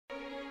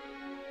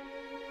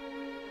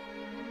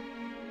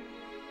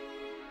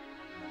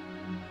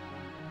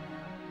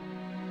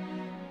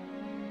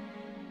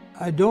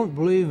I don't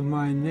believe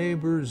my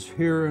neighbors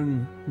here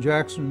in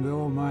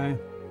Jacksonville, my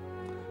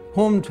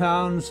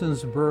hometown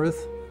since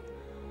birth,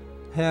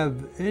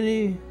 have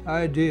any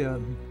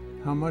idea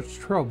how much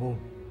trouble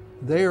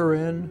they are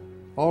in,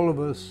 all of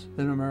us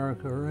in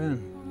America are in.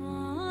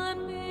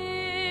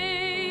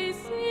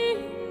 Amazing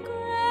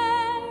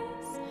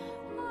grace,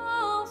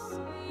 how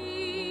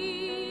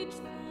sweet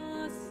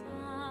the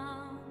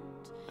sound.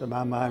 To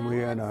my mind,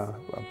 we're in a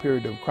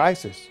period of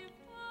crisis.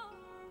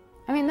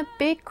 I mean, the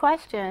big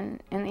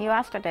question in the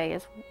U.S. today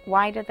is,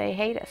 why do they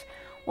hate us?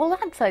 Well,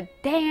 that's a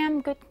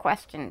damn good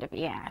question to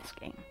be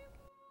asking.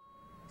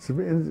 It's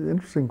an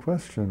interesting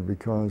question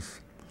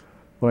because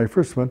when I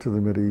first went to the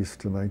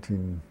Mideast in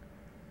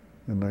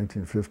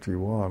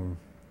 1951,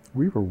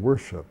 we were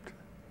worshipped.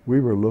 We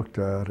were looked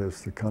at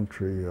as the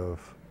country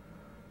of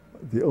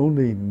the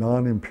only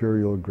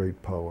non-imperial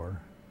great power.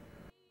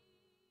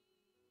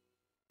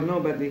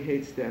 Nobody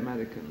hates the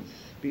Americans.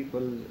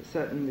 People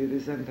certainly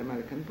resent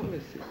American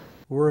policy.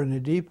 We're in a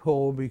deep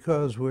hole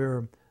because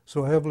we're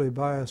so heavily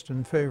biased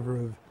in favor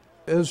of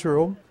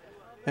Israel,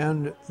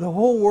 and the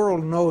whole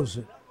world knows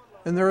it,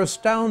 and they're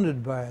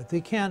astounded by it.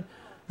 They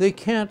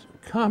can't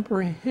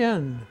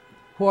comprehend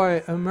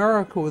why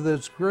America, with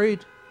its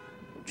great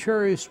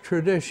cherished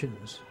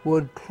traditions,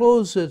 would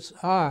close its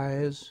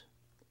eyes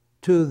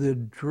to the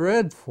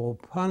dreadful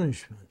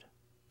punishment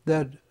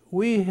that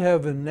we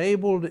have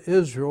enabled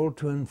Israel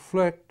to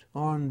inflict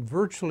on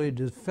virtually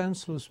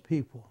defenseless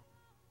people.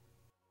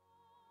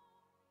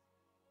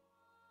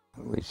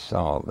 We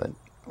saw that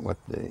what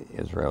the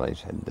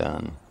Israelis had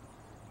done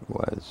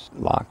was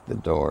lock the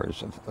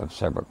doors of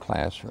several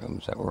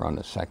classrooms that were on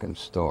the second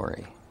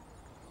story,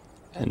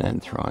 and then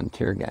throwing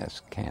tear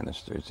gas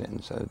canisters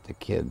in so that the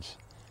kids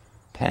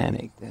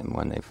panicked, and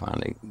when they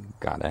finally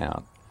got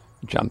out,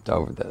 jumped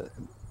over the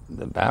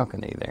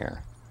balcony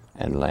there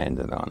and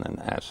landed on an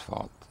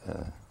asphalt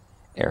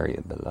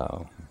area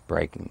below,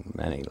 breaking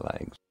many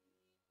legs.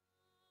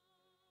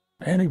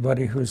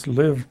 Anybody who's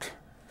lived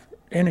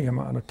any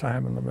amount of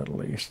time in the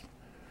Middle East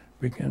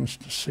begins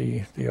to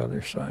see the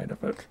other side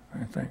of it,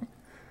 I think.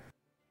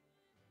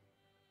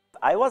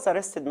 I was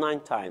arrested 9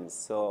 times,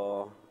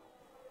 so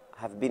I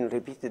have been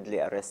repeatedly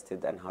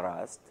arrested and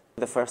harassed.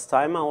 The first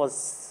time I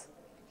was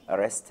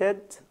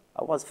arrested,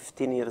 I was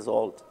 15 years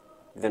old.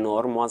 The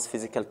norm was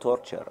physical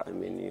torture. I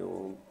mean,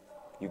 you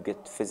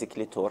get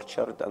physically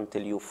tortured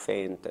until you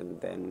faint, and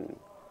then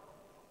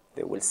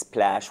they will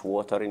splash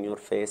water in your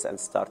face and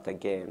start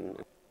again.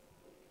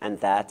 And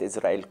that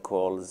Israel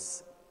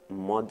calls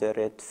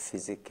moderate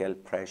physical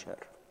pressure.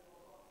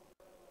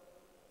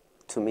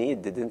 To me,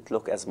 it didn't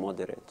look as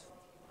moderate.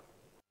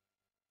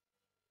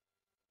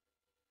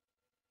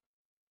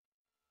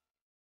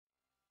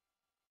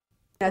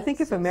 I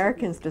think if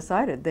Americans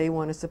decided they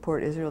want to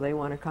support Israel, they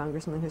want a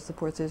congressman who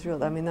supports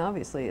Israel, I mean,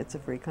 obviously it's a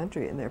free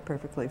country and they're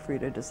perfectly free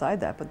to decide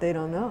that, but they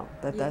don't know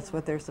that that's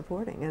what they're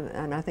supporting,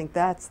 and I think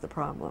that's the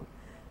problem.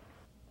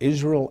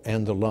 Israel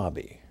and the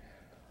lobby,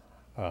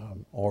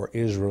 or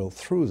Israel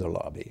through the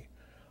lobby,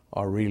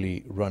 are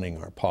really running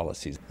our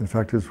policies. In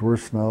fact, it's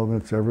worse now than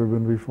it's ever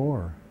been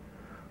before.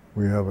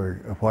 We have a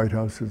White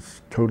House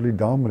that's totally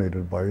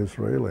dominated by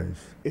Israelis.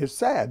 It's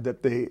sad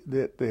that the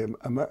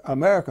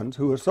Americans,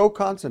 who are so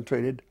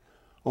concentrated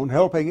on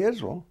helping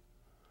Israel,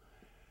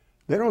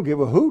 they don't give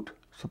a hoot,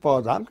 so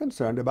far as I'm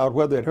concerned, about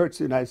whether it hurts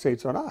the United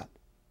States or not.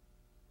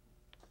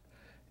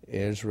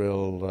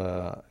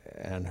 Israel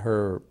and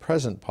her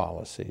present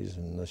policies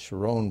and the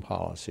Sharon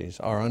policies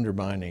are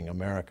undermining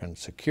American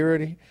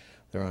security.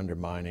 They're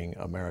undermining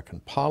American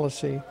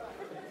policy.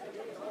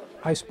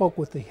 I spoke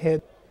with the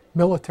head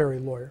military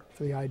lawyer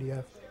for the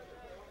IDF,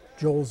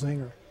 Joel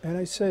Zinger, and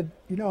I said,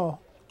 you know,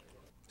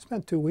 I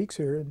spent 2 weeks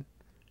here, and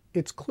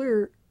it's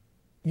clear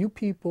you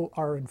people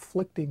are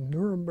inflicting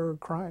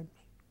Nuremberg crimes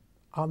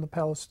on the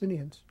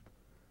Palestinians,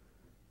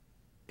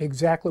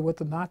 exactly what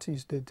the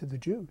Nazis did to the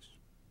Jews.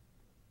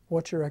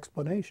 What's your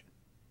explanation?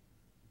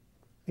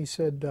 He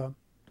said,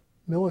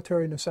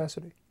 military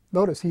necessity.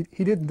 Notice, he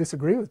didn't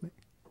disagree with me.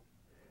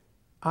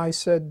 I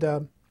said,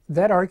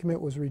 that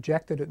argument was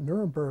rejected at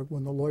Nuremberg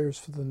when the lawyers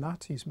for the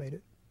Nazis made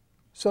it.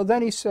 So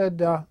then he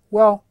said,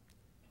 well,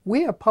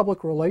 we have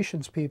public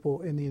relations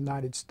people in the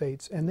United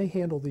States, and they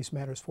handle these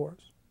matters for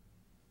us.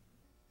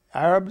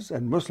 Arabs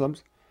and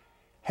Muslims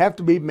have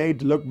to be made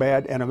to look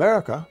bad in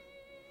America,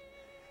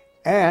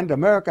 and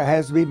America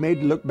has to be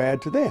made to look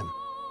bad to them.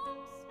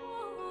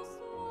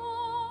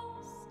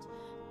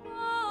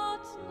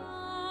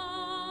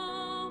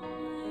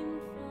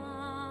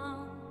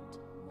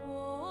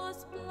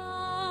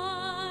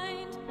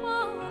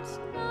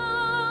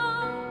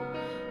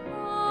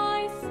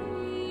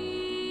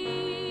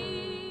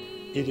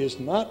 It is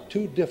not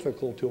too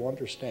difficult to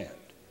understand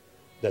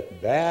that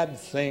bad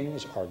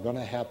things are going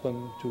to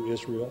happen to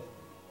Israel,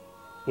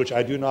 which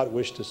I do not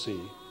wish to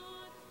see.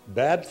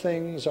 Bad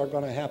things are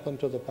going to happen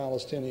to the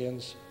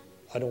Palestinians.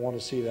 I don't want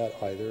to see that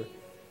either.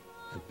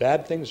 And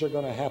bad things are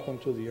going to happen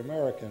to the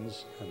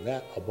Americans, and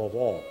that, above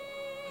all,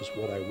 is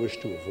what I wish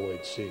to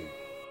avoid seeing.